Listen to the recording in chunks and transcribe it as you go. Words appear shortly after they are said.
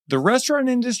The restaurant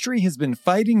industry has been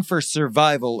fighting for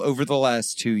survival over the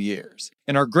last 2 years,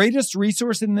 and our greatest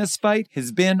resource in this fight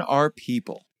has been our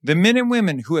people. The men and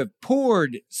women who have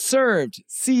poured, served,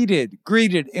 seated,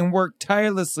 greeted, and worked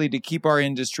tirelessly to keep our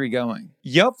industry going.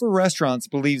 Yelp for Restaurants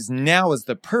believes now is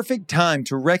the perfect time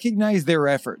to recognize their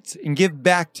efforts and give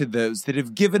back to those that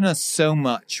have given us so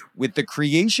much with the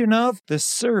creation of the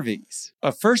Servies,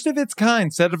 a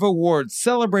first-of-its-kind set of awards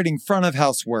celebrating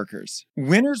front-of-house workers.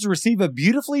 Winners receive a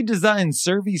beautifully designed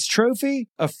Servies trophy,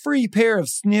 a free pair of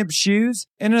Snib shoes,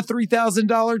 and a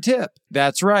 $3,000 tip.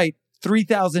 That's right.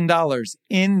 $3,000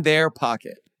 in their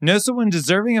pocket. Know someone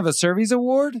deserving of a Servies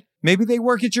award? Maybe they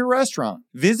work at your restaurant.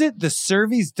 Visit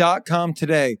theservies.com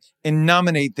today and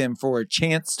nominate them for a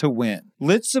chance to win.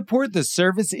 Let's support the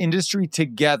service industry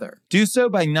together. Do so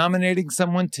by nominating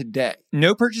someone today.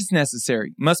 No purchase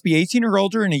necessary. Must be 18 or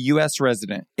older and a U.S.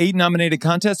 resident. 8 nominated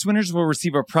contest winners will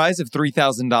receive a prize of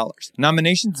 $3,000.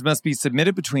 Nominations must be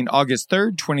submitted between August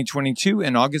 3rd, 2022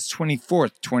 and August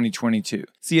 24th, 2022.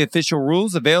 See official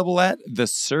rules available at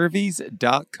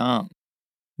theservies.com.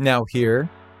 Now here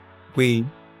we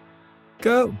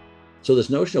go. So this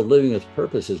notion of living with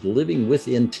purpose is living with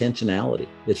intentionality.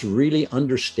 It's really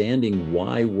understanding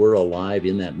why we're alive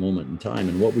in that moment in time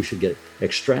and what we should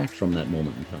extract from that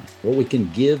moment in time, what we can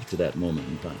give to that moment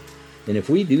in time. And if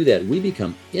we do that, we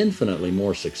become infinitely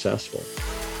more successful.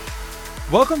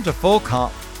 Welcome to Full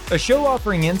Comp, a show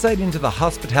offering insight into the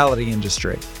hospitality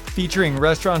industry, featuring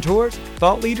restaurateurs,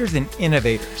 thought leaders, and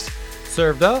innovators.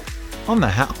 Served up on the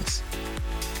house.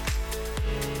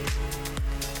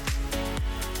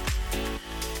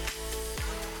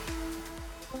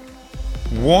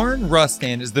 Warren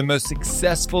Rustand is the most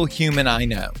successful human I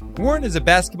know. Warren is a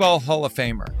basketball Hall of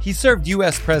Famer. He served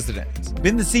U.S. presidents,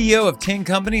 been the CEO of 10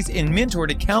 companies, and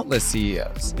mentored countless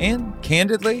CEOs. And,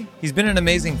 candidly, he's been an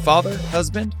amazing father,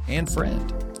 husband, and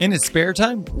friend. In his spare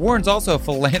time, Warren's also a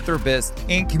philanthropist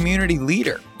and community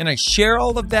leader. And I share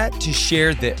all of that to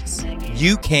share this.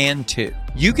 You can too.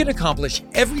 You can accomplish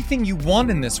everything you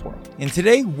want in this world. And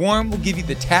today, Warren will give you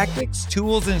the tactics,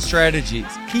 tools, and strategies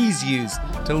he's used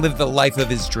to live the life of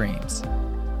his dreams.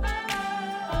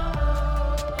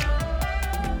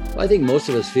 I think most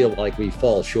of us feel like we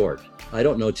fall short. I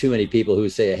don't know too many people who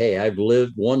say, hey, I've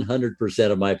lived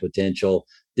 100% of my potential,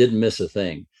 didn't miss a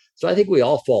thing. So I think we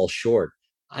all fall short.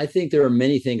 I think there are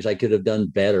many things I could have done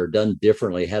better, done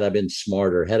differently, had I been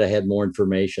smarter, had I had more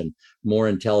information, more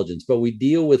intelligence. But we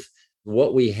deal with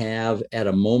what we have at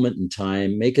a moment in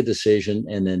time, make a decision,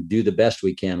 and then do the best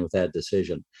we can with that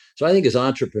decision. So I think as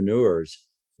entrepreneurs,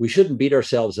 we shouldn't beat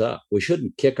ourselves up. We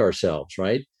shouldn't kick ourselves,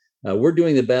 right? We're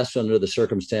doing the best under the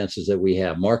circumstances that we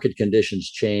have. Market conditions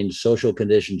change, social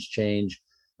conditions change,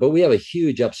 but we have a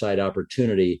huge upside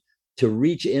opportunity to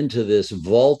reach into this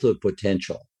vault of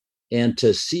potential and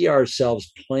to see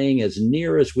ourselves playing as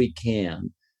near as we can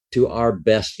to our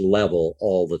best level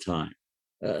all the time.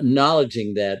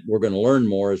 Acknowledging that we're going to learn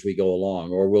more as we go along,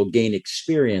 or we'll gain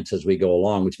experience as we go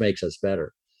along, which makes us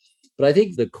better. But I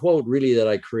think the quote really that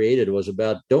I created was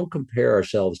about don't compare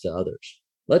ourselves to others.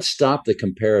 Let's stop the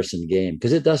comparison game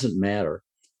because it doesn't matter.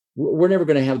 We're never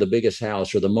going to have the biggest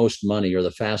house or the most money or the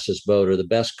fastest boat or the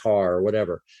best car or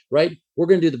whatever, right? We're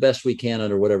going to do the best we can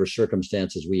under whatever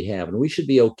circumstances we have. And we should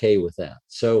be okay with that.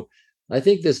 So I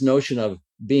think this notion of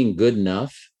being good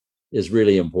enough is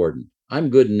really important. I'm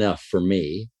good enough for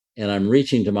me, and I'm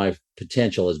reaching to my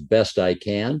potential as best I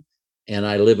can, and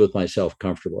I live with myself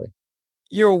comfortably.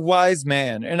 You're a wise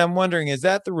man, and I'm wondering, is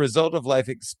that the result of life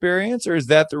experience, or is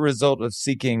that the result of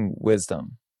seeking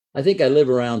wisdom? I think I live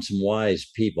around some wise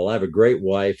people. I have a great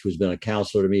wife who's been a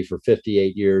counselor to me for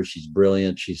 58 years. She's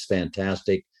brilliant. She's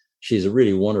fantastic. She's a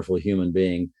really wonderful human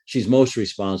being. She's most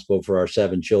responsible for our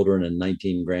 7 children and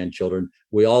 19 grandchildren.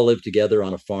 We all live together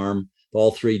on a farm,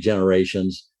 all 3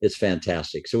 generations. It's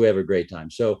fantastic. So we have a great time.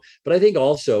 But I think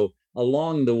also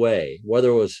along the way,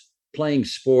 whether it was playing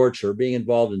sports or being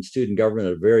involved in student government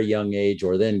at a very young age,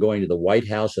 or then going to the White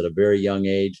House at a very young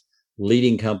age,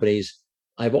 leading companies,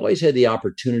 I've always had the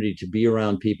opportunity to be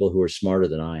around people who are smarter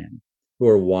than I am, who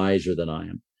are wiser than I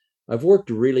am. I've worked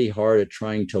really hard at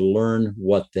trying to learn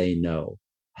what they know,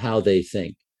 how they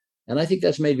think. And I think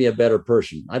that's made me a better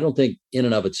person. I don't think in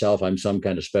and of itself I'm some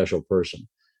kind of special person.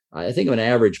 I think I'm an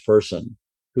average person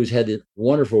who's had a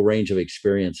wonderful range of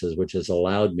experiences, which has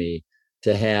allowed me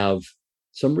to have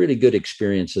some really good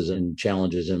experiences and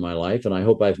challenges in my life. And I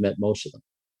hope I've met most of them.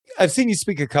 I've seen you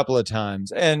speak a couple of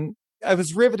times, and I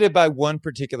was riveted by one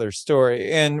particular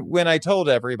story. And when I told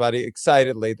everybody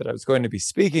excitedly that I was going to be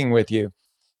speaking with you,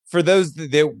 for those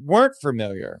that weren't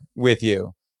familiar with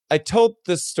you, I told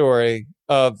the story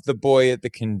of the boy at the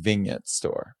convenience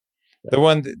store. the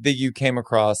one that you came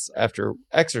across after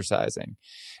exercising.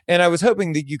 And I was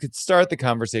hoping that you could start the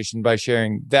conversation by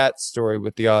sharing that story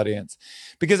with the audience,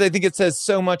 because I think it says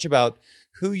so much about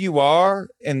who you are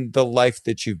and the life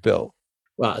that you've built.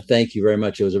 Well, thank you very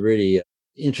much. It was a really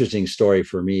interesting story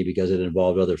for me because it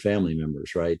involved other family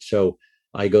members, right? So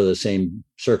I go to the same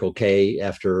Circle K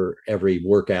after every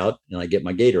workout and I get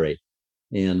my Gatorade.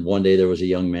 And one day there was a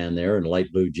young man there in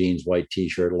light blue jeans, white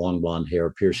t-shirt, long blonde hair,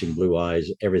 piercing blue eyes.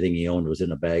 Everything he owned was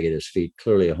in a bag at his feet,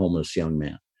 clearly a homeless young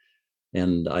man.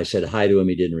 And I said hi to him.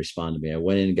 He didn't respond to me. I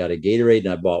went in and got a Gatorade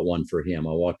and I bought one for him.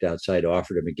 I walked outside,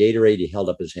 offered him a Gatorade. He held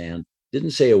up his hand,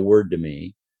 didn't say a word to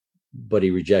me, but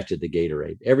he rejected the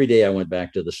Gatorade. Every day I went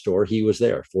back to the store, he was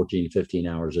there 14, 15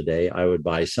 hours a day. I would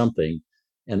buy something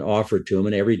and offer it to him.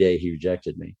 And every day he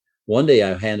rejected me. One day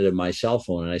I handed him my cell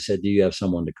phone and I said, do you have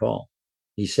someone to call?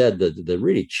 He said the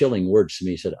really chilling words to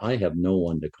me. He said, I have no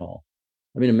one to call.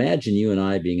 I mean, imagine you and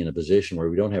I being in a position where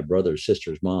we don't have brothers,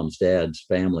 sisters, moms, dads,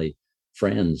 family,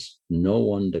 friends, no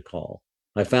one to call.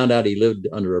 I found out he lived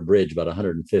under a bridge about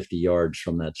 150 yards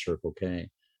from that Circle K.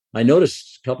 I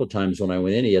noticed a couple of times when I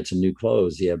went in, he had some new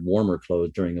clothes. He had warmer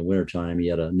clothes during the wintertime. He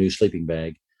had a new sleeping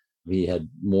bag. He had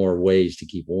more ways to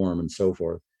keep warm and so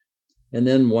forth. And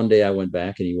then one day I went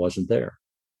back and he wasn't there.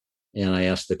 And I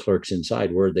asked the clerks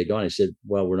inside, where had they gone? I said,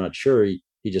 well, we're not sure.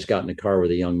 He just got in a car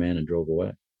with a young man and drove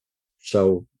away.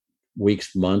 So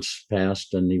weeks, months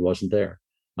passed and he wasn't there.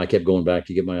 I kept going back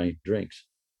to get my drinks.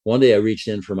 One day I reached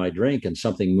in for my drink and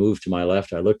something moved to my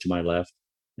left. I looked to my left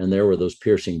and there were those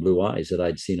piercing blue eyes that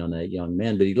I'd seen on that young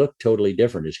man, but he looked totally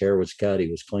different. His hair was cut. He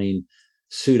was clean,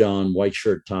 suit on, white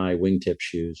shirt, tie, wingtip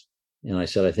shoes. And I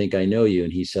said, I think I know you.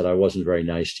 And he said, I wasn't very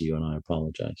nice to you and I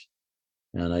apologize.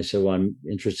 And I said, well, I'm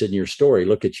interested in your story.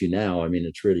 Look at you now. I mean,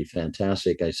 it's really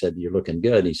fantastic. I said, you're looking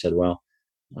good. And he said, well,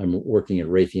 I'm working at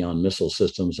Raytheon Missile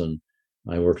Systems and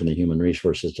I work in the Human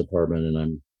Resources Department and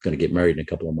I'm going to get married in a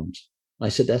couple of months. I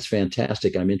said, that's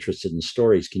fantastic. I'm interested in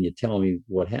stories. Can you tell me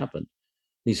what happened?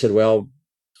 He said, well,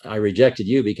 I rejected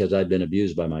you because I'd been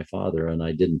abused by my father and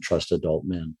I didn't trust adult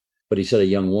men. But he said a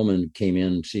young woman came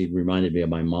in. She reminded me of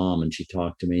my mom and she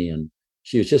talked to me and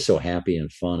she was just so happy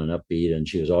and fun and upbeat. And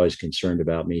she was always concerned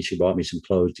about me. She bought me some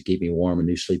clothes to keep me warm, a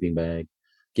new sleeping bag,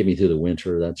 get me through the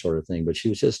winter, that sort of thing. But she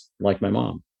was just like my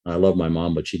mom. I love my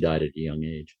mom, but she died at a young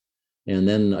age. And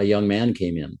then a young man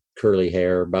came in, curly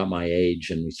hair, about my age.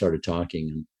 And we started talking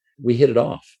and we hit it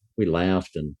off. We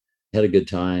laughed and had a good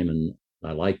time. And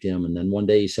I liked him. And then one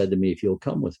day he said to me, if you'll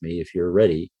come with me, if you're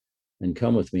ready and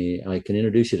come with me, I can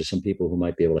introduce you to some people who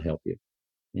might be able to help you.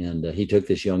 And he took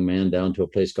this young man down to a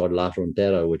place called La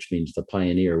Frontera, which means the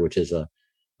pioneer, which is a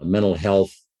mental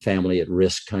health family at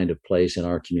risk kind of place in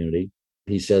our community.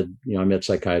 He said, I met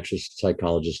psychiatrists,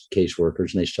 psychologists,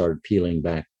 caseworkers, and they started peeling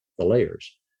back the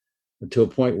layers to a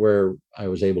point where I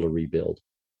was able to rebuild.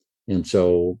 And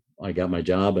so I got my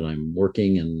job and I'm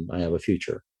working and I have a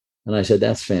future. And I said,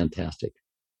 that's fantastic.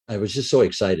 I was just so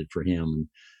excited for him.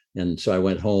 And so I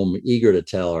went home eager to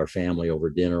tell our family over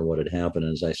dinner what had happened.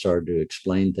 As I started to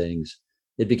explain things,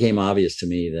 it became obvious to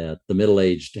me that the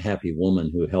middle-aged, happy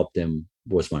woman who helped him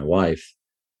was my wife,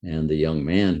 and the young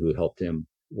man who helped him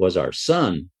was our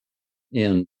son.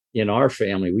 And in our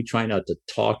family, we try not to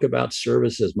talk about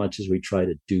service as much as we try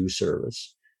to do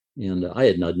service. And I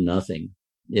had done nothing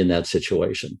in that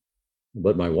situation,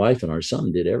 but my wife and our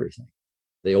son did everything.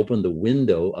 They opened the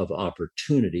window of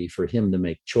opportunity for him to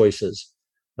make choices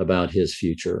about his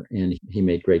future, and he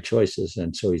made great choices,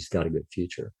 and so he's got a good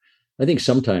future. I think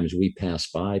sometimes we pass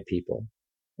by people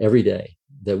every day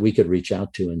that we could reach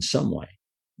out to in some way.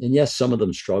 And yes, some of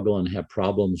them struggle and have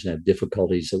problems and have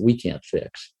difficulties that we can't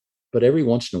fix. But every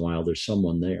once in a while, there's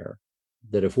someone there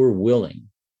that if we're willing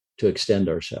to extend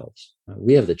ourselves,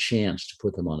 we have the chance to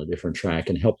put them on a different track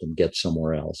and help them get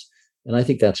somewhere else. And I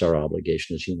think that's our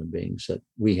obligation as human beings, that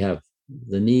we have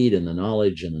the need and the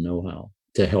knowledge and the know-how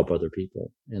to help other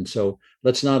people. And so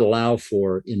let's not allow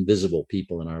for invisible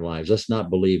people in our lives. Let's not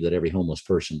believe that every homeless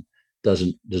person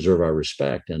doesn't deserve our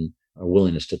respect and our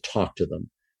willingness to talk to them,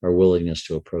 our willingness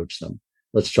to approach them.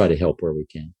 Let's try to help where we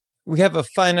can. We have a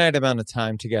finite amount of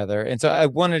time together. And so I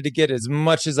wanted to get as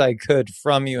much as I could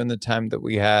from you in the time that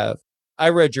we have. I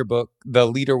read your book, The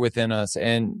Leader Within Us,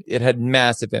 and it had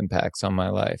massive impacts on my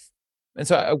life. And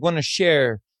so I want to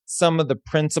share some of the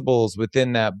principles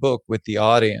within that book with the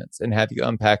audience and have you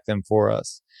unpack them for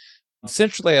us.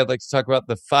 Essentially, I'd like to talk about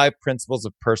the 5 principles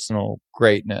of personal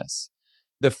greatness.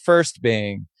 The first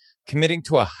being committing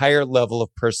to a higher level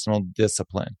of personal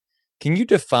discipline. Can you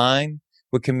define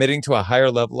what committing to a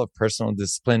higher level of personal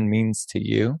discipline means to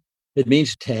you? It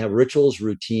means to have rituals,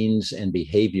 routines, and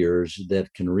behaviors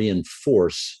that can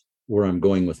reinforce where I'm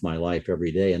going with my life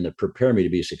every day and that prepare me to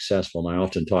be successful. And I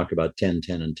often talk about 10,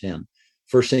 10, and 10.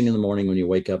 First thing in the morning when you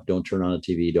wake up, don't turn on a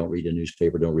TV, don't read a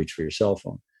newspaper, don't reach for your cell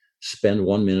phone. Spend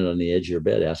 1 minute on the edge of your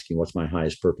bed asking, what's my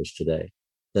highest purpose today?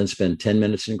 Then spend 10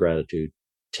 minutes in gratitude,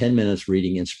 10 minutes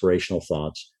reading inspirational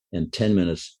thoughts, and 10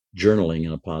 minutes journaling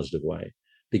in a positive way,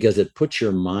 because it puts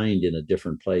your mind in a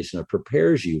different place and it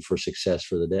prepares you for success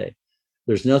for the day.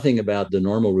 There's nothing about the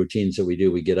normal routines that we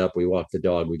do. We get up, we walk the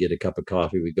dog, we get a cup of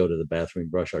coffee, we go to the bathroom,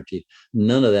 brush our teeth.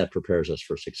 None of that prepares us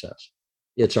for success.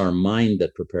 It's our mind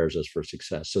that prepares us for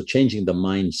success. So changing the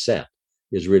mindset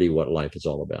is really what life is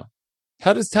all about.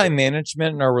 How does time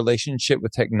management and our relationship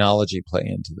with technology play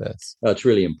into this? It's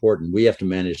really important. We have to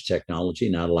manage technology,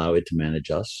 not allow it to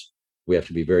manage us. We have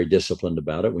to be very disciplined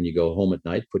about it. When you go home at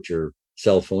night, put your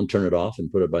cell phone, turn it off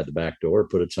and put it by the back door,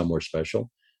 put it somewhere special.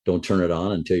 Don't turn it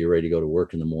on until you're ready to go to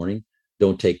work in the morning.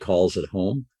 Don't take calls at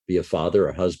home. Be a father,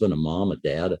 a husband, a mom, a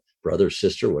dad, a brother,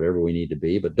 sister, whatever we need to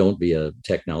be, but don't be a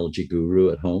technology guru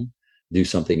at home. Do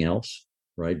something else,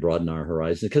 right? Broaden our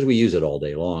horizons because we use it all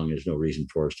day long. There's no reason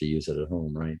for us to use it at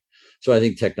home, right? So I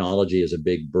think technology is a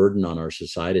big burden on our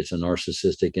society. It's a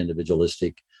narcissistic,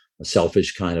 individualistic,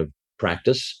 selfish kind of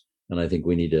practice. And I think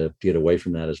we need to get away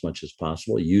from that as much as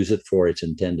possible. Use it for its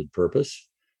intended purpose.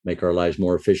 Make our lives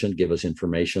more efficient, give us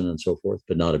information and so forth,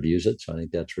 but not abuse it. So I think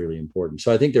that's really important.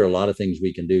 So I think there are a lot of things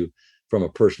we can do from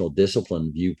a personal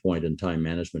discipline viewpoint and time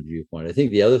management viewpoint. I think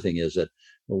the other thing is that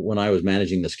when I was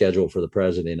managing the schedule for the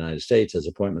President of the United States as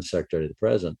appointment secretary to the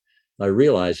President, I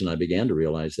realized, and I began to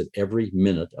realize, that every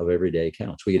minute of every day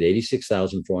counts. We get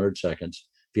 86,400 seconds.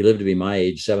 If you live to be my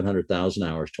age, 700,000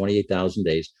 hours, 28,000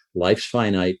 days, life's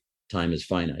finite, time is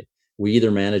finite. We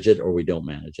either manage it or we don't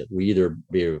manage it. We either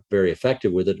be very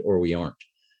effective with it or we aren't.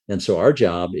 And so our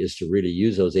job is to really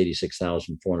use those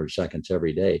 86,400 seconds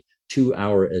every day to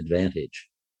our advantage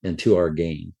and to our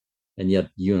gain. And yet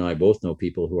you and I both know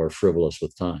people who are frivolous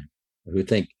with time, who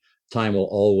think time will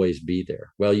always be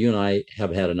there. Well, you and I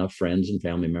have had enough friends and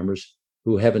family members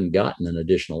who haven't gotten an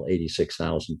additional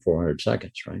 86,400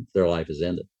 seconds, right? Their life is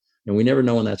ended. And we never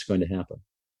know when that's going to happen.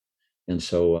 And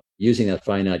so using that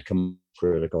finite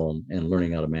critical and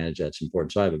learning how to manage that's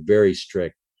important. So I have a very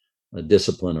strict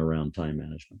discipline around time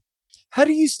management. How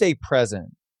do you stay present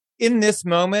in this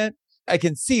moment? I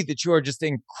can see that you are just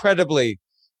incredibly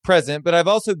present, but I've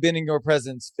also been in your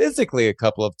presence physically a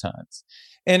couple of times.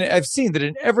 And I've seen that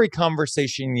in every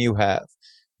conversation you have,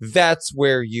 that's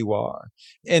where you are.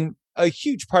 And a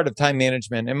huge part of time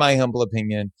management, in my humble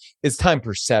opinion, is time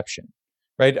perception,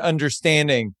 right?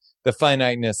 Understanding the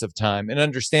finiteness of time and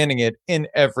understanding it in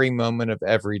every moment of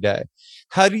every day.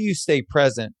 How do you stay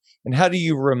present and how do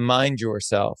you remind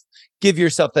yourself, give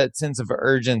yourself that sense of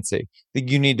urgency that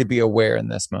you need to be aware in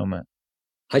this moment?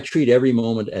 I treat every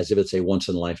moment as if it's a once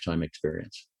in a lifetime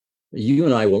experience. You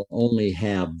and I will only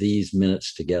have these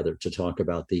minutes together to talk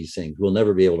about these things. We'll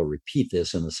never be able to repeat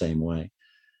this in the same way.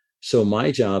 So my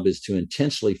job is to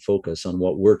intensely focus on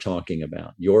what we're talking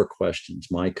about, your questions,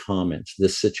 my comments,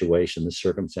 this situation, this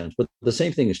circumstance. But the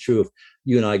same thing is true if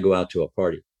you and I go out to a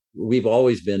party. We've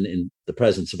always been in the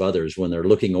presence of others when they're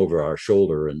looking over our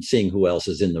shoulder and seeing who else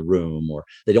is in the room, or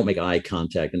they don't make eye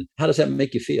contact. And how does that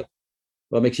make you feel?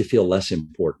 Well, it makes you feel less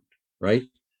important, right?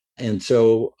 And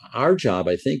so our job,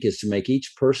 I think, is to make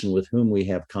each person with whom we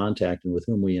have contact and with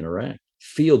whom we interact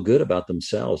feel good about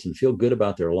themselves and feel good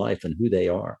about their life and who they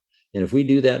are. And if we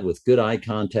do that with good eye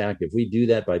contact, if we do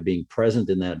that by being present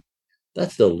in that,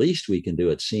 that's the least we can do,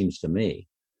 it seems to me.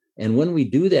 And when we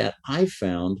do that, I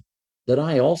found that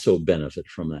I also benefit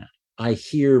from that. I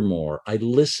hear more, I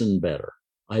listen better,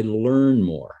 I learn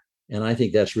more. And I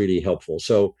think that's really helpful.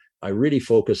 So I really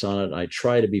focus on it. I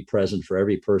try to be present for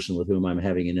every person with whom I'm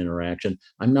having an interaction.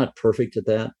 I'm not perfect at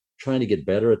that, trying to get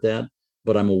better at that,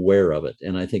 but I'm aware of it.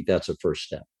 And I think that's a first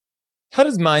step. How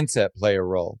does mindset play a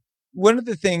role? One of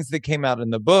the things that came out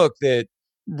in the book that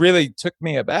really took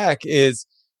me aback is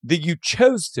that you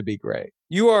chose to be great.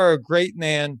 You are a great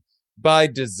man by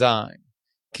design.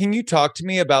 Can you talk to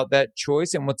me about that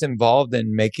choice and what's involved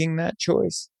in making that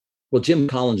choice? Well, Jim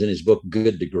Collins, in his book,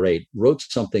 Good to Great, wrote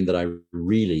something that I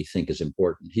really think is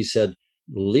important. He said,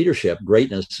 leadership,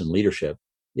 greatness and leadership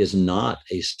is not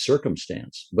a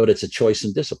circumstance, but it's a choice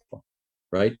and discipline,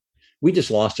 right? We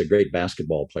just lost a great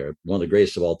basketball player, one of the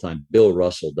greatest of all time. Bill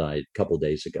Russell died a couple of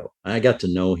days ago. I got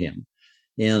to know him,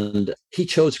 and he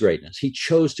chose greatness. He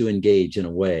chose to engage in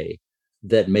a way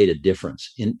that made a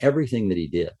difference in everything that he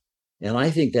did. And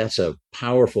I think that's a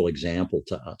powerful example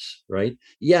to us, right?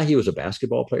 Yeah, he was a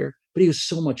basketball player, But he was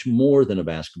so much more than a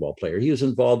basketball player. He was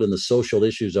involved in the social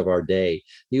issues of our day.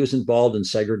 He was involved in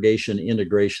segregation,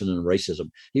 integration, and racism.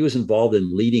 He was involved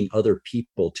in leading other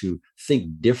people to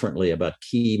think differently about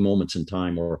key moments in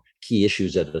time or key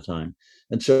issues at a time.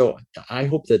 And so I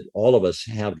hope that all of us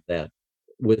have that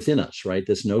within us, right?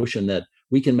 This notion that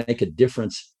we can make a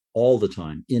difference all the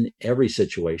time in every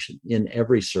situation, in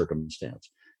every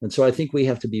circumstance. And so I think we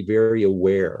have to be very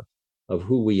aware of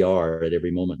who we are at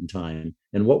every moment in time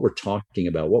and what we're talking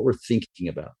about, what we're thinking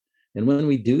about. And when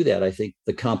we do that, I think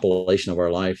the compilation of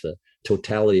our life, the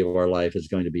totality of our life is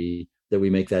going to be that we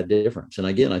make that difference. And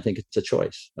again, I think it's a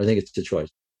choice. I think it's a choice.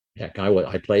 Heck,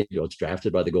 I played, I was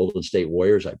drafted by the Golden State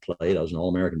Warriors. I was an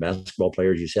All-American basketball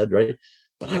player, as you said, right?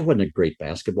 But I wasn't a great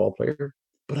basketball player,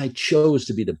 but I chose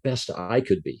to be the best I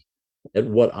could be at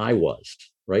what I was,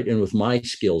 right? And with my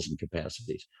skills and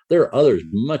capacities. There are others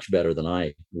much better than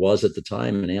I was at the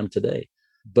time and am today.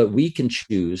 But we can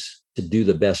choose to do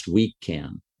the best we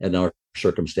can in our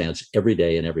circumstance every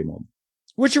day and every moment.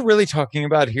 What you're really talking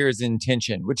about here is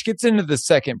intention, which gets into the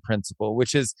second principle,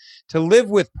 which is to live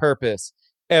with purpose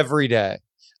every day.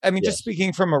 I mean, Yes. Just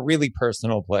speaking from a really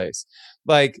personal place,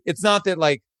 like it's not that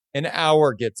like an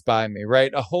hour gets by me,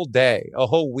 right? A whole day, a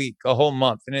whole week, a whole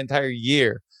month, an entire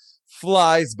year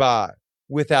flies by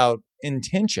without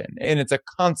intention. And it's a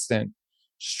constant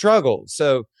struggle.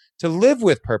 So to live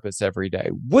with purpose every day,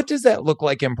 what does that look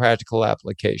like in practical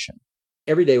application?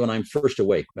 Every day when I'm first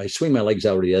awake, I swing my legs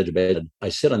out of the edge of bed. I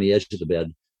sit on the edge of the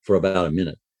bed for about a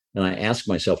minute and I ask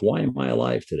myself, why am I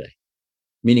alive today?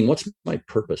 Meaning, what's my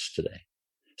purpose today?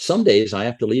 Some days I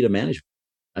have to lead a management.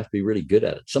 I have to be really good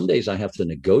at it. Some days I have to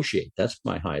negotiate. That's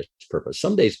my highest purpose.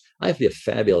 Some days I have to be a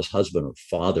fabulous husband or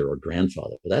father or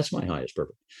grandfather. But that's my highest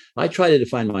purpose. I try to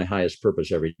define my highest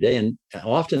purpose every day. And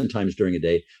oftentimes during a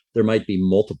day, there might be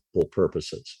multiple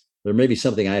purposes. There may be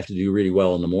something I have to do really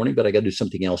well in the morning, but I got to do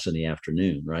something else in the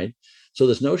afternoon, right? So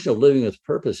this notion of living with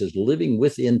purpose is living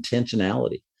with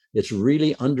intentionality. It's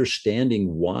really understanding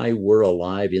why we're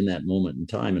alive in that moment in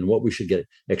time and what we should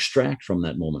extract from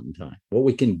that moment in time, what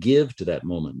we can give to that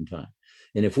moment in time.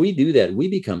 And if we do that, we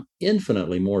become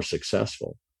infinitely more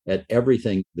successful at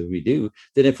everything that we do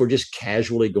than if we're just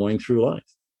casually going through life,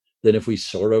 than if we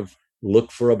sort of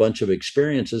look for a bunch of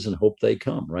experiences and hope they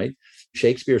come, right?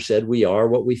 Shakespeare said, we are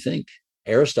what we think.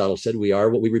 Aristotle said, we are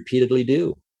what we repeatedly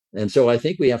do. And so I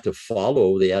think we have to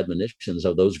follow the admonitions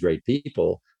of those great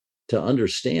people to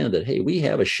understand that, hey, we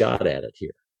have a shot at it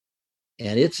here.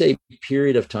 And it's a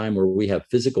period of time where we have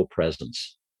physical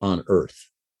presence on earth.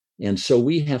 And so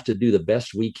we have to do the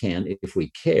best we can, if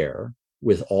we care,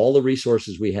 with all the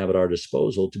resources we have at our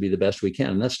disposal to be the best we can.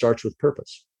 And that starts with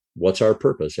purpose. What's our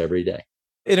purpose every day?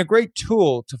 And a great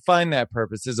tool to find that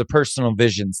purpose is a personal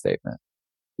vision statement.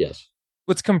 Yes.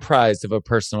 What's comprised of a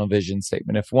personal vision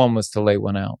statement if one was to lay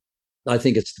one out? I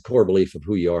think it's the core belief of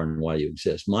who you are and why you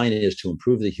exist. Mine is to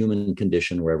improve the human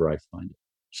condition wherever I find it.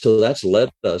 So that's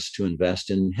led us to invest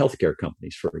in healthcare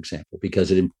companies, for example, because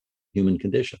it improves human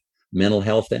condition, mental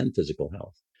health and physical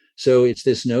health. So it's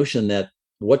this notion that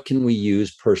what can we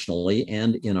use personally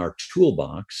and in our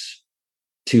toolbox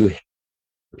to help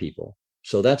people?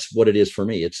 So that's what it is for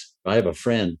me. I have a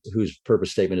friend whose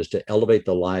purpose statement is to elevate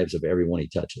the lives of everyone he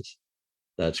touches.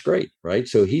 That's great, right?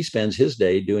 So he spends his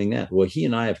day doing that. Well, he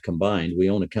and I have combined, we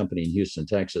own a company in Houston,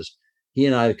 Texas. He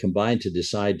and I have combined to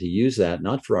decide to use that,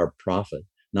 not for our profit,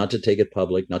 not to take it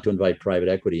public, not to invite private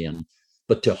equity in,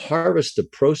 but to harvest the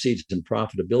proceeds and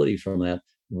profitability from that.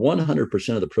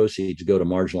 100% of the proceeds go to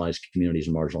marginalized communities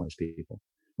and marginalized people.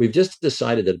 We've just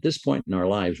decided that at this point in our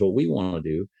lives, what we want to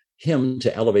do, him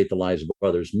to elevate the lives of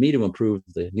others, me to improve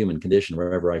the human condition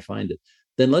wherever I find it,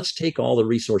 then let's take all the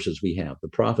resources we have, the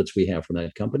profits we have from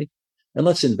that company, and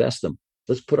let's invest them.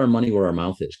 Let's put our money where our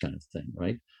mouth is, kind of thing,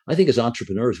 right? I think as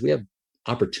entrepreneurs, we have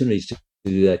opportunities to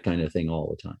do that kind of thing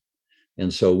all the time.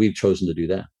 And so we've chosen to do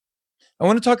that. I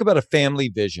want to talk about a family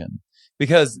vision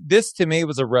because this to me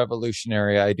was a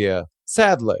revolutionary idea,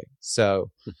 sadly.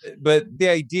 But the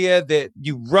idea that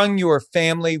you run your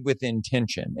family with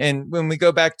intention. And when we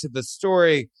go back to the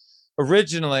story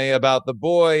originally about the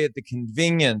boy at the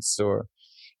convenience store,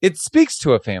 it speaks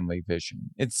to a family vision.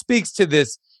 It speaks to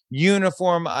this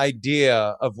uniform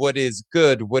idea of what is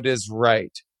good, what is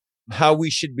right, how we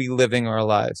should be living our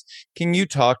lives. Can you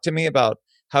talk to me about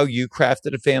how you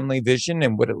crafted a family vision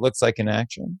and what it looks like in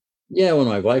action? Yeah, when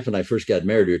my wife and I first got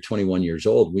married, we were 21 years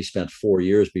old. We spent 4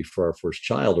 years before our first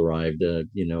child arrived,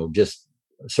 just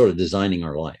sort of designing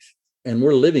our life. And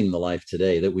we're living the life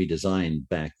today that we designed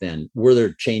back then. Were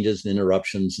there changes and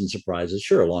interruptions and surprises?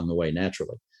 Sure, along the way,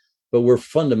 naturally. But we're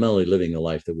fundamentally living the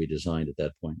life that we designed at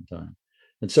that point in time.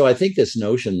 And so I think this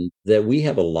notion that we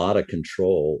have a lot of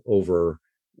control over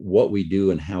what we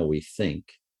do and how we think,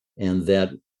 and that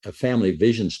a family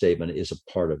vision statement is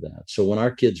a part of that. So when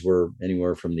our kids were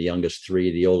anywhere from the youngest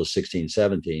 3, the oldest 16,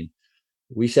 17,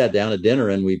 we sat down at dinner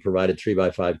and we provided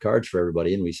 3x5 cards for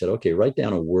everybody. And we said, okay, write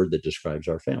down a word that describes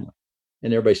our family.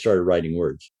 And everybody started writing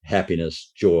words: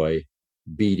 happiness, joy,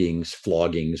 beatings,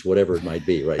 floggings, whatever it might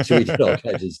be, right? So we did all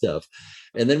kinds of stuff.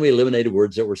 And then we eliminated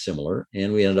words that were similar,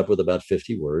 and we ended up with about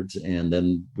 50 words. And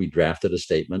then we drafted a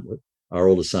statement. Our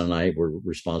oldest son and I were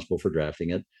responsible for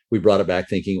drafting it. We brought it back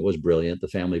thinking it was brilliant. The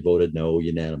family voted no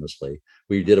unanimously.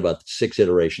 We did about 6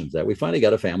 iterations of that. We finally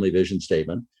got a family vision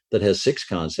statement that has 6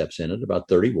 concepts in it, about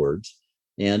 30 words,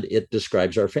 and it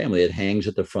describes our family. It hangs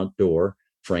at the front door,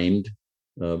 framed,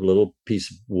 a little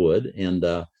piece of wood, and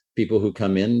people who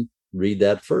come in read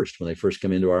that first when they first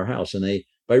come into our house. And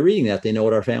by reading that, they know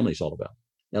what our family's all about.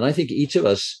 And I think each of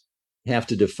us have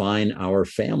to define our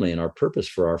family and our purpose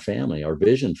for our family, our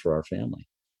vision for our family.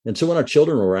 And so when our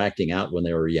children were acting out when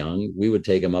they were young, we would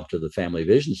take them up to the family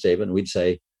vision statement and we'd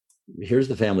say, here's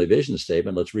the family vision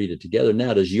statement. Let's read it together.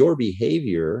 Now, does your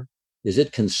behavior, is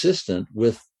it consistent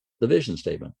with the vision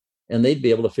statement? And they'd be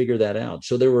able to figure that out.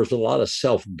 So there was a lot of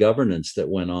self-governance that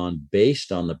went on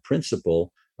based on the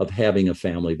principle of having a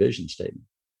family vision statement.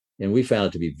 And we found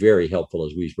it to be very helpful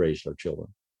as we raised our children.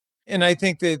 And I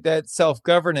think that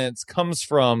self-governance comes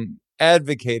from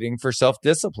advocating for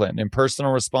self-discipline and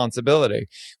personal responsibility.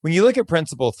 When you look at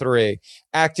principle 3,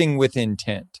 acting with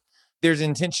intent, there's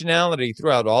intentionality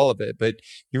throughout all of it, but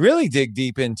you really dig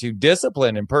deep into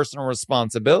discipline and personal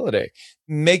responsibility,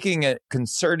 making a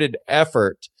concerted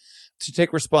effort to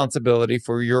take responsibility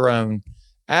for your own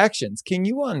actions. Can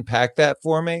you unpack that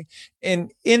for me?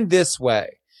 And in this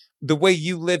way, the way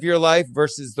you live your life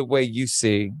versus the way you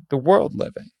see the world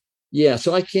living. Yeah,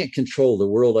 so I can't control the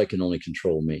world. I can only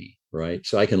control me, right?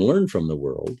 So I can learn from the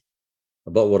world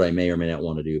about what I may or may not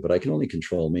want to do, but I can only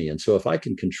control me. And so if I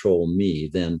can control me,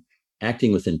 then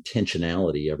acting with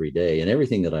intentionality every day and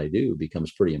everything that I do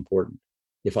becomes pretty important.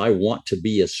 If I want to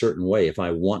be a certain way, if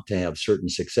I want to have certain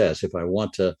success, if I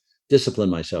want to discipline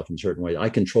myself in certain ways, I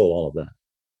control all of that.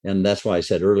 And that's why I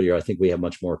said earlier, I think we have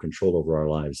much more control over our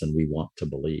lives than we want to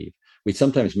believe. We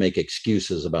sometimes make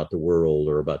excuses about the world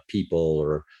or about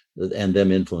people and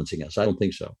them influencing us. I don't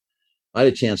think so. I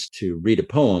had a chance to read a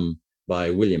poem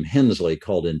by William Hensley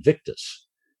called Invictus.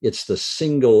 It's the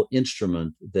single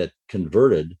instrument that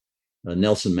converted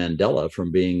Nelson Mandela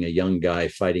from being a young guy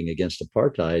fighting against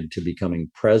apartheid to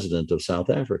becoming president of South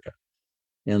Africa.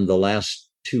 And the last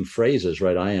 2 phrases,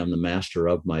 right? I am the master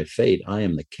of my fate. I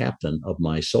am the captain of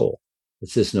my soul.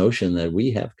 It's this notion that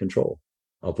we have control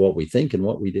of what we think and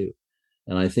what we do.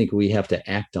 And I think we have to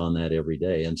act on that every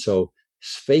day. And so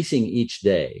facing each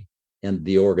day and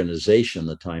the organization,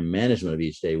 the time management of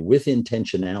each day with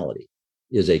intentionality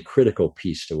is a critical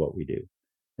piece to what we do.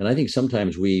 And I think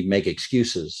sometimes we make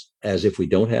excuses as if we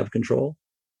don't have control.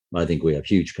 I think we have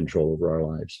huge control over our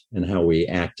lives and how we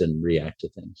act and react to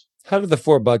things. How do the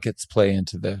 4 buckets play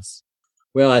into this?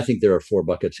 Well, I think there are 4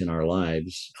 buckets in our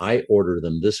lives. I order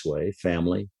them this way: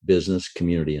 family, business,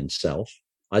 community, and self.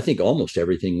 I think almost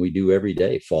everything we do every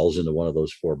day falls into one of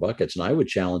those 4 buckets. And I would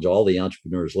challenge all the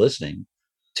entrepreneurs listening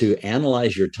to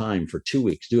analyze your time for 2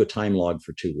 weeks. Do a time log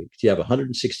for 2 weeks. You have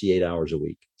 168 hours a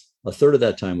week. A third of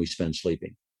that time we spend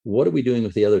sleeping. What are we doing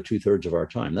with the other 2/3 of our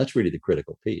time? That's really the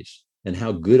critical piece. And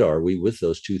how good are we with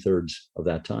those 2/3 of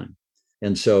that time?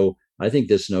 And so I think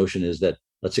this notion is that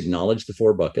let's acknowledge the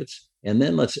 4 buckets, and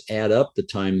then let's add up the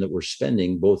time that we're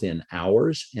spending both in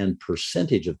hours and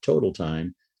percentage of total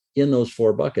time in those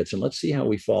 4 buckets. And let's see how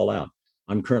we fall out.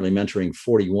 I'm currently mentoring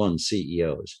 41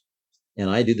 CEOs.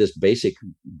 And I do this basic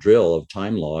drill of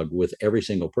time log with every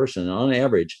single person. And on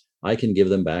average, I can give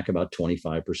them back about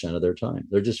 25% of their time.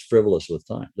 They're just frivolous with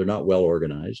time. They're not well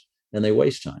organized and they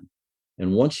waste time.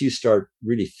 And once you start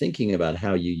really thinking about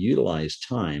how you utilize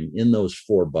time in those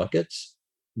 4 buckets,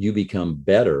 you become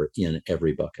better in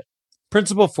every bucket.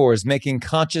 Principle 4 is making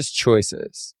conscious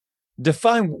choices.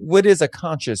 Define what is a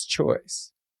conscious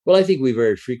choice. Well, I think we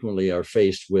very frequently are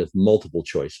faced with multiple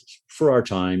choices for our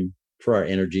time, for our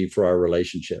energy, for our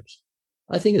relationships.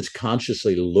 I think it's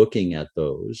consciously looking at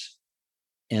those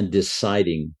and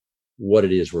deciding what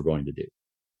it is we're going to do.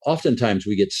 Oftentimes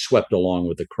we get swept along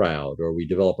with the crowd, or we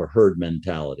develop a herd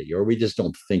mentality, or we just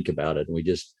don't think about it and we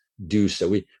just do so.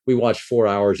 We watch 4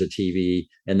 hours of TV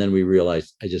and then we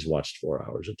realize I just watched 4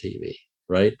 hours of TV,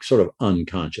 right? Sort of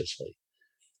unconsciously.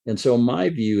 And so my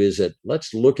view is that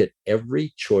let's look at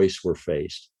every choice we're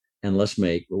faced with, and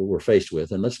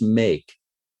let's make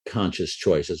conscious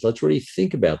choices. Let's really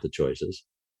think about the choices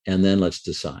and then let's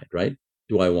decide, right?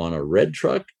 Do I want a red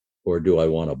truck or do I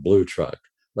want a blue truck?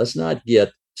 Let's not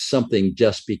get something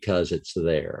just because it's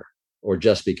there or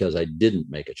just because I didn't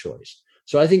make a choice.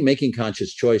 So I think making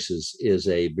conscious choices is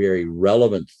a very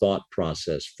relevant thought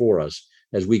process for us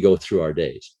as we go through our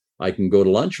days. I can go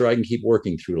to lunch or I can keep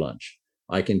working through lunch.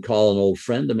 I can call an old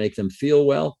friend to make them feel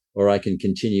well, or I can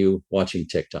continue watching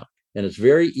TikTok. And it's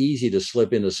very easy to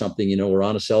slip into something, we're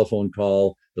on a cell phone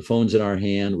call, the phone's in our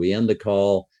hand, we end the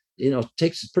call.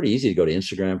 It's pretty easy to go to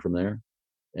Instagram from there.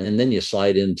 And then you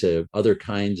slide into other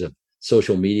kinds of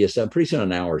social media stuff. Pretty soon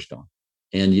an hour's gone.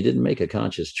 And you didn't make a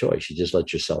conscious choice. You just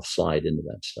let yourself slide into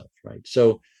that stuff, right?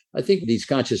 So I think these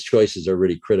conscious choices are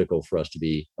really critical for us to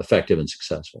be effective and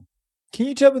successful. Can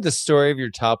you tell me the story of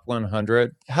your top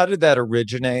 100? How did that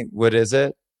originate? What is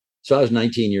it? So I was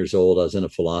 19 years old. I was in a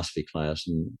philosophy class,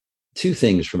 and two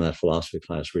things from that philosophy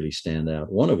class really stand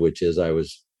out. One of which is I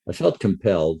felt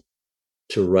compelled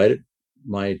to write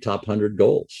my top 100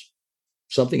 goals.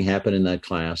 Something happened in that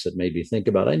class that made me think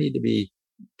about, I need to be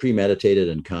premeditated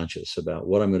and conscious about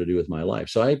what I'm going to do with my life.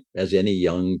 So I, as any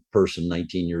young person,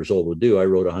 19 years old would do, I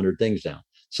wrote 100 things down.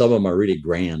 Some of them are really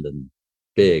grand and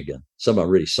big, and some are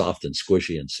really soft and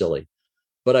squishy and silly.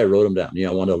 But I wrote them down.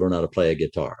 I wanted to learn how to play a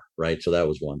guitar, right? So that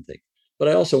was one thing. But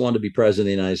I also wanted to be president of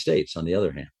the United States, on the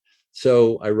other hand.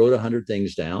 So I wrote 100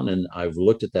 things down, and I've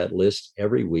looked at that list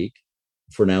every week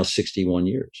for now 61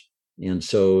 years. And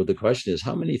so the question is,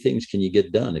 how many things can you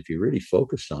get done if you really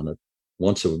focused on it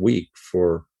once a week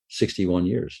for 61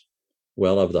 years?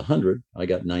 Well, of the 100, I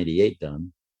got 98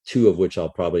 done, 2 of which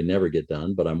I'll probably never get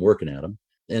done, but I'm working at them.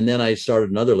 And then I started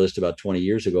another list about 20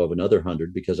 years ago of another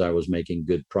 100 because I was making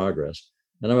good progress.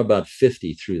 And I'm about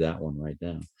 50 through that one right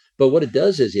now. But what it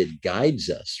does is it guides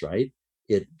us, right?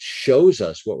 It shows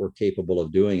us what we're capable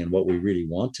of doing and what we really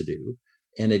want to do.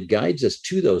 And it guides us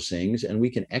to those things, and we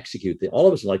can execute them. All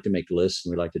of us like to make lists,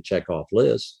 and we like to check off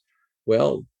lists.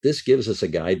 Well, this gives us a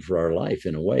guide for our life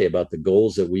in a way about the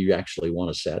goals that we actually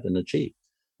want to set and achieve.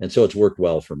 And so it's worked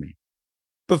well for me.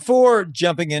 Before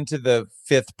jumping into the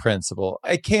fifth principle,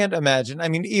 I can't imagine. I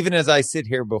mean, even as I sit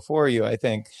here before you, I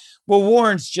think, well,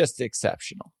 Warren's just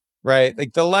exceptional, right?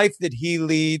 Like the life that he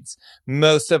leads,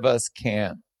 most of us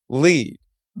can't lead.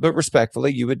 But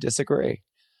respectfully, you would disagree.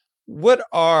 What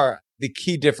are the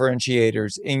key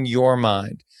differentiators in your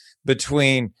mind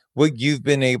between what you've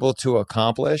been able to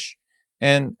accomplish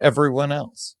and everyone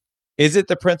else? Is it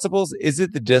the principles? Is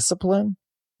it the discipline?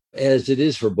 As it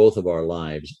is for both of our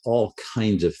lives, all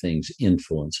kinds of things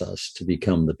influence us to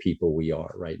become the people we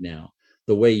are right now.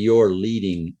 The way you're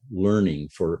leading learning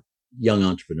for young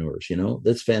entrepreneurs,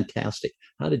 that's fantastic.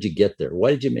 How did you get there? Why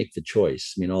did you make the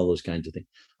choice? I mean, all those kinds of things.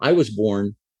 I was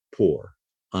born poor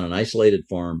on an isolated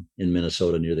farm in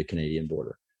Minnesota near the Canadian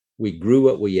border. We grew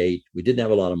what we ate. We didn't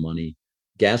have a lot of money.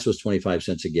 Gas was 25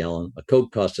 cents a gallon. A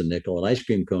Coke cost a nickel. An ice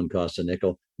cream cone cost a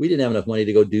nickel. We didn't have enough money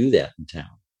to go do that in town.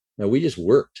 Now, we just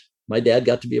worked. My dad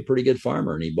got to be a pretty good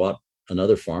farmer, and he bought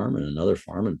another farm and another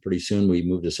farm. And pretty soon we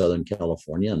moved to Southern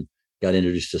California and got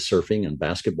introduced to surfing and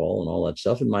basketball and all that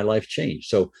stuff. And my life changed.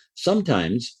 So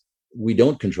sometimes we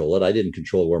don't control it. I didn't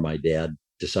control where my dad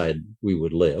decided we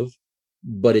would live,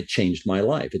 but it changed my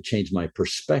life. It changed my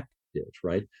perspective,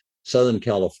 right? Southern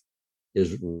California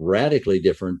is radically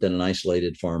different than an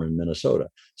isolated farm in Minnesota.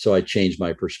 So I changed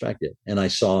my perspective, and I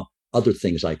saw other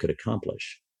things I could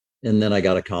accomplish. And then I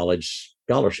got a college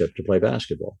scholarship to play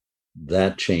basketball.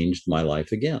 That changed my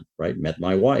life again, right? Met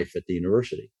my wife at the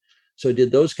university. So I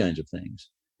did those kinds of things.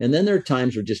 And then there are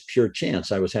times where just pure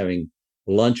chance. I was having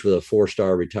lunch with a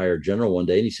 4-star retired general one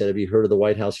day, and he said, "Have you heard of the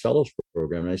White House Fellows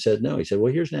Program?" And I said, "No." He said,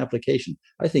 "Well, here's an application.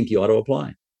 I think you ought to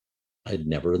apply." I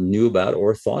never knew about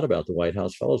or thought about the White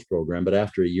House Fellows Program, but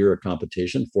after a year of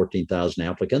competition, 14,000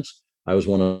 applicants, I was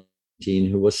one of 18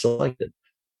 who was selected.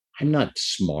 I'm not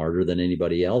smarter than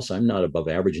anybody else. I'm not above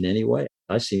average in any way.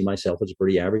 I see myself as a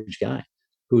pretty average guy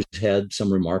who's had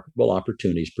some remarkable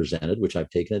opportunities presented, which I've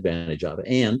taken advantage of,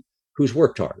 and who's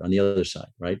worked hard on the other side,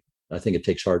 right? I think it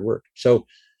takes hard work. So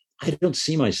I don't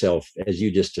see myself, as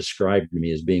you just described to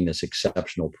me, as being this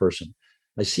exceptional person.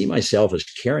 I see myself as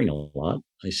caring a lot.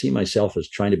 I see myself as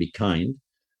trying to be kind.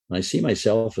 I see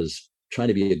myself as trying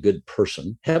to be a good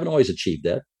person. Haven't always achieved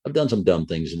that. I've done some dumb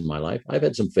things in my life. I've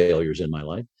had some failures in my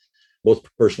life, both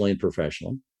personally and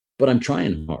professionally, but I'm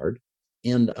trying hard.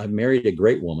 And I married a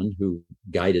great woman who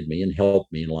guided me and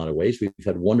helped me in a lot of ways. We've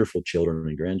had wonderful children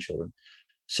and grandchildren.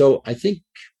 So I think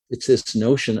it's this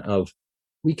notion of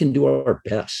we can do our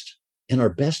best, and our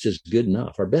best is good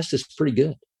enough. Our best is pretty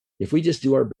good. If we just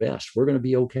do our best, we're going to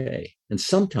be okay. And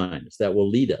sometimes that will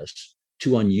lead us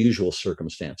to unusual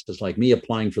circumstances, like me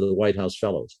applying for the White House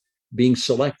Fellows, being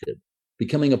selected,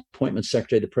 becoming appointment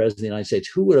secretary to the president of the United States.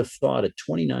 Who would have thought at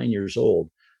 29 years old,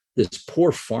 this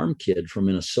poor farm kid from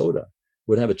Minnesota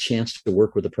would have a chance to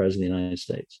work with the president of the United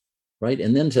States, right?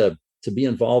 And then to be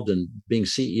involved in being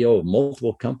CEO of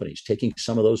multiple companies, taking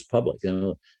some of those public.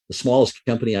 The smallest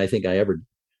company I think I ever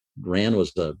ran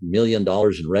was $1 million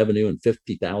in revenue and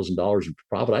 $50,000 in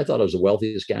profit. I thought I was the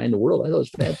wealthiest guy in the world. I thought it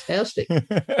was fantastic.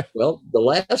 Well, the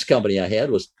last company I had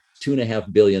was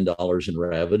 $2.5 billion in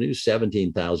revenue,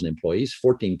 17,000 employees,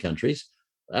 14 countries.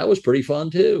 That was pretty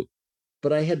fun too.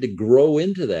 But I had to grow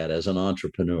into that as an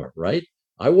entrepreneur, right?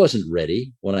 I wasn't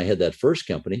ready when I had that first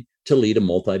company to lead a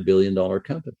multi-billion-dollar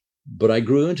company, but I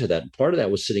grew into that. And part of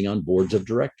that was sitting on boards of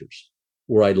directors,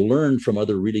 where I learned from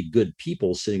other really good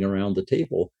people sitting around the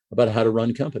table about how to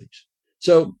run companies.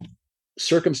 So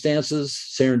circumstances,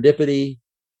 serendipity,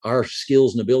 our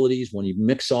skills and abilities, when you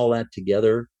mix all that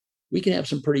together, we can have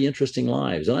some pretty interesting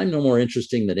lives. And I'm no more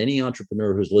interesting than any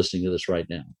entrepreneur who's listening to this right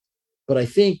now. But I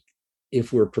think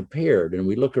if we're prepared and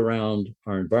we look around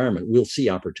our environment, we'll see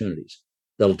opportunities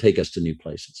that'll take us to new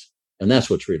places. And that's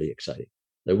what's really exciting,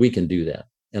 that we can do that.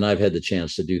 And I've had the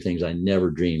chance to do things I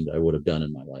never dreamed I would have done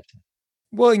in my lifetime.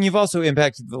 Well, and you've also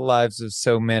impacted the lives of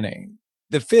so many.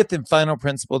 The fifth and final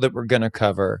principle that we're going to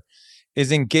cover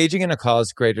is engaging in a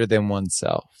cause greater than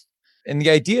oneself. And the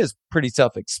idea is pretty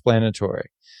self-explanatory,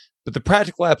 but the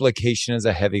practical application is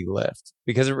a heavy lift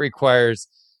because it requires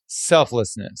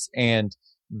selflessness and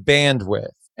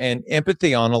bandwidth and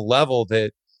empathy on a level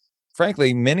that,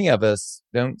 frankly, many of us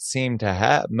don't seem to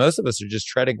have. Most of us are just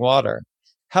treading water.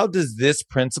 How does this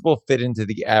principle fit into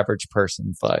the average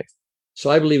person's life? So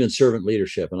I believe in servant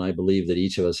leadership, and I believe that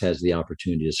each of us has the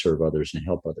opportunity to serve others and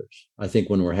help others. I think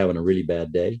when we're having a really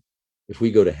bad day, if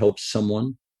we go to help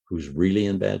someone who's really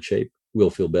in bad shape, we'll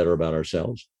feel better about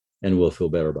ourselves and we'll feel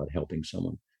better about helping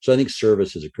someone. So I think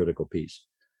service is a critical piece.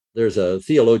 There's a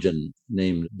theologian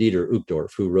named Dieter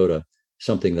Uchtdorf who wrote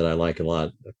something that I like a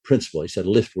lot, a principle. He said,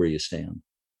 lift where you stand.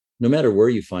 No matter where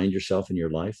you find yourself in your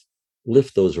life,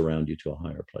 lift those around you to a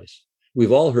higher place.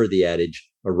 We've all heard the adage,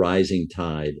 a rising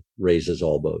tide raises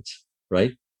all boats,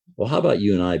 right? Well, how about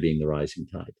you and I being the rising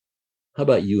tide? How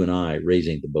about you and I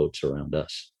raising the boats around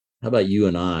us? How about you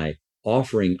and I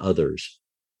offering others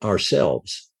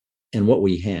ourselves and what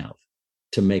we have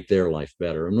to make their life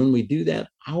better? And when we do that,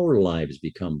 our lives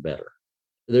become better.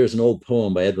 There's an old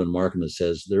poem by Edwin Markham that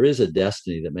says, there is a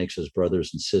destiny that makes us brothers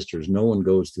and sisters. No one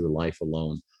goes through life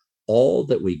alone. All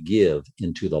that we give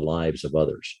into the lives of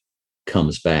others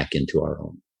comes back into our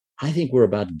own. I think we're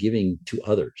about giving to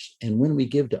others. And when we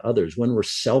give to others, when we're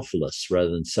selfless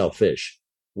rather than selfish,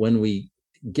 when we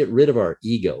get rid of our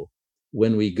ego,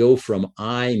 when we go from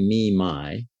I, me,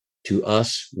 my to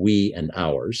us, we, and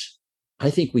ours, I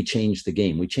think we change the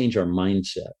game. We change our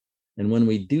mindset. And when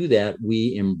we do that,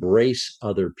 we embrace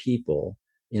other people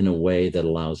in a way that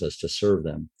allows us to serve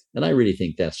them. And I really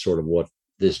think that's sort of what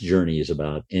this journey is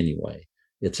about anyway.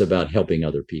 It's about helping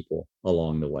other people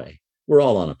along the way. We're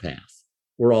all on a path.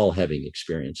 We're all having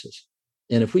experiences.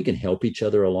 And if we can help each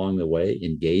other along the way,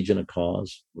 engage in a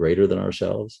cause greater than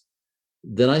ourselves,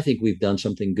 then I think we've done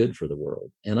something good for the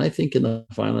world. And I think in the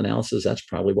final analysis, that's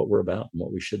probably what we're about and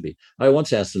what we should be. I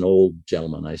once asked an old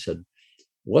gentleman, I said,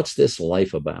 what's this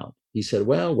life about? He said,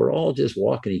 well, we're all just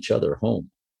walking each other home.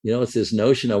 It's this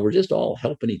notion of we're just all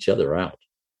helping each other out,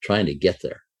 trying to get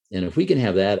there. And if we can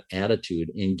have that attitude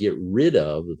and get rid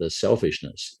of the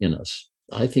selfishness in us,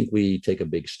 I think we take a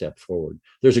big step forward.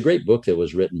 There's a great book that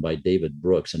was written by David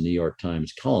Brooks, a New York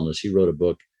Times columnist. He wrote a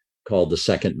book called The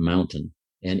Second Mountain.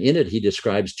 And in it, he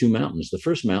describes two mountains. The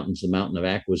first mountain is the mountain of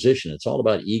acquisition. It's all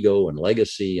about ego and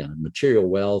legacy and material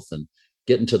wealth and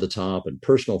getting to the top and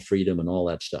personal freedom and all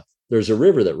that stuff. There's a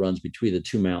river that runs between the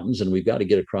two mountains, and we've got to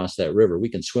get across that river. We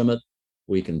can swim it.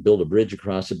 We can build a bridge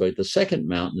across it. But the second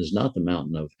mountain is not the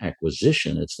mountain of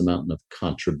acquisition. It's the mountain of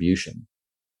contribution.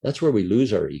 That's where we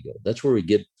lose our ego. That's where we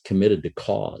get committed to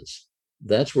cause.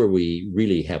 That's where we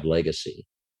really have legacy.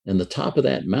 And the top of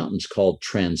that mountain is called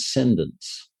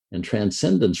transcendence. And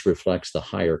transcendence reflects the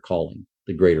higher calling,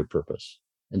 the greater purpose.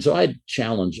 And so I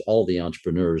challenge all the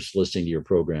entrepreneurs listening to your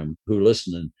program who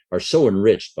listen and are so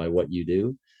enriched by what you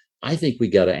do. I think we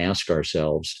got to ask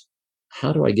ourselves,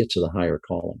 how do I get to the higher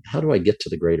calling? How do I get to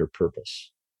the greater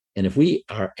purpose? And if we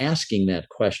are asking that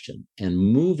question and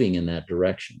moving in that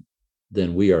direction,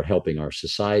 then we are helping our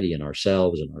society and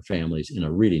ourselves and our families in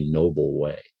a really noble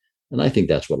way. And I think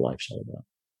that's what life's all about.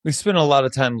 We've spent a lot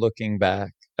of time looking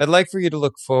back. I'd like for you to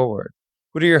look forward.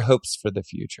 What are your hopes for the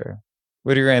future?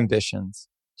 What are your ambitions?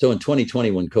 So in 2020,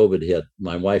 when COVID hit,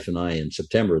 my wife and I in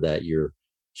September that year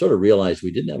sort of realized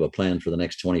we didn't have a plan for the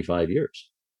next 25 years.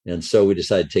 And so we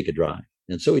decided to take a drive.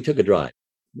 And so we took a drive.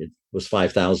 It was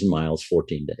 5,000 miles,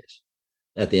 14 days.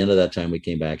 At the end of that time, we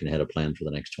came back and had a plan for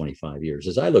the next 25 years.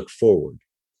 As I look forward,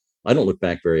 I don't look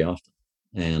back very often,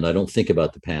 and I don't think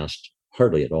about the past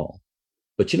hardly at all.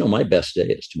 But my best day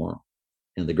is tomorrow.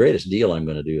 And the greatest deal I'm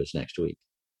going to do is next week.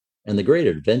 And the great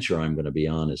adventure I'm going to be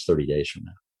on is 30 days from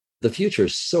now. The future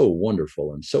is so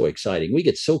wonderful and so exciting. We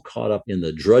get so caught up in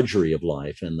the drudgery of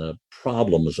life and the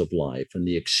problems of life and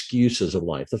the excuses of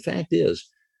life. The fact is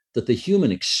that the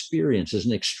human experience is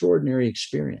an extraordinary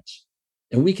experience.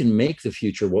 And we can make the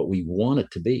future what we want it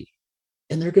to be.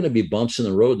 And there are going to be bumps in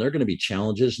the road, and there are going to be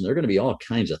challenges, and there are going to be all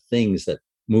kinds of things that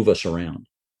move us around.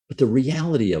 But the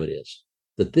reality of it is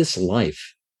that this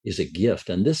life is a gift,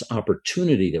 and this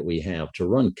opportunity that we have to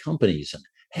run companies and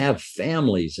have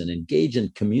families and engage in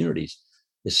communities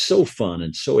is so fun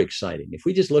and so exciting. If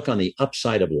we just look on the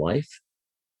upside of life,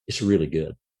 it's really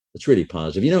good. It's really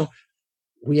positive.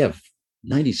 We have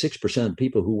 96% of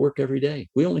people who work every day.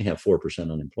 We only have 4%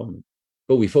 unemployment,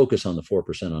 but we focus on the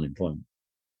 4% unemployment,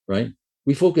 right?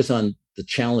 We focus on the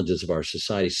challenges of our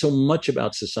society. So much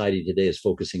about society today is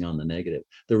focusing on the negative.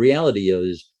 The reality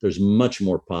is there's much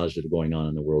more positive going on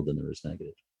in the world than there is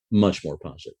negative, much more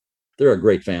positive. There are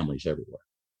great families everywhere.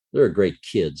 There are great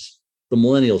kids. The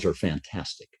millennials are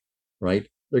fantastic, right?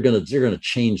 They're going to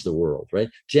change the world, right?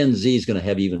 Gen Z is going to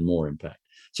have even more impact.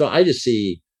 So I just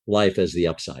see life as the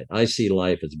upside. I see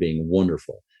life as being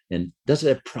wonderful. And does it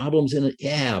have problems in it?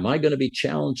 Yeah. Am I going to be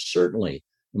challenged? Certainly.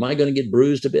 Am I going to get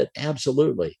bruised a bit?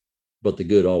 Absolutely. But the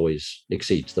good always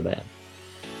exceeds the bad.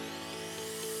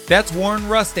 That's Warren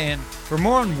Rustand. For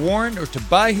more on Warren or to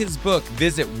buy his book,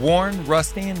 visit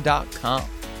warrenrustand.com.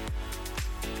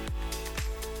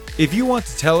 If you want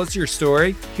to tell us your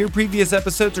story, hear previous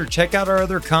episodes, or check out our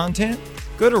other content,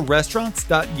 go to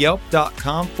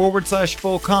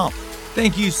restaurants.yelp.com/fullcomp.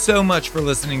 Thank you so much for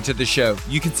listening to the show.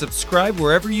 You can subscribe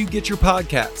wherever you get your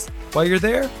podcasts. While you're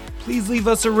there, please leave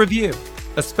us a review.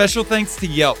 A special thanks to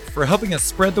Yelp for helping us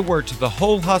spread the word to the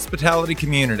whole hospitality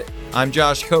community. I'm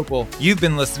Josh Copel. You've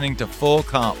been listening to Full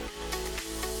Comp.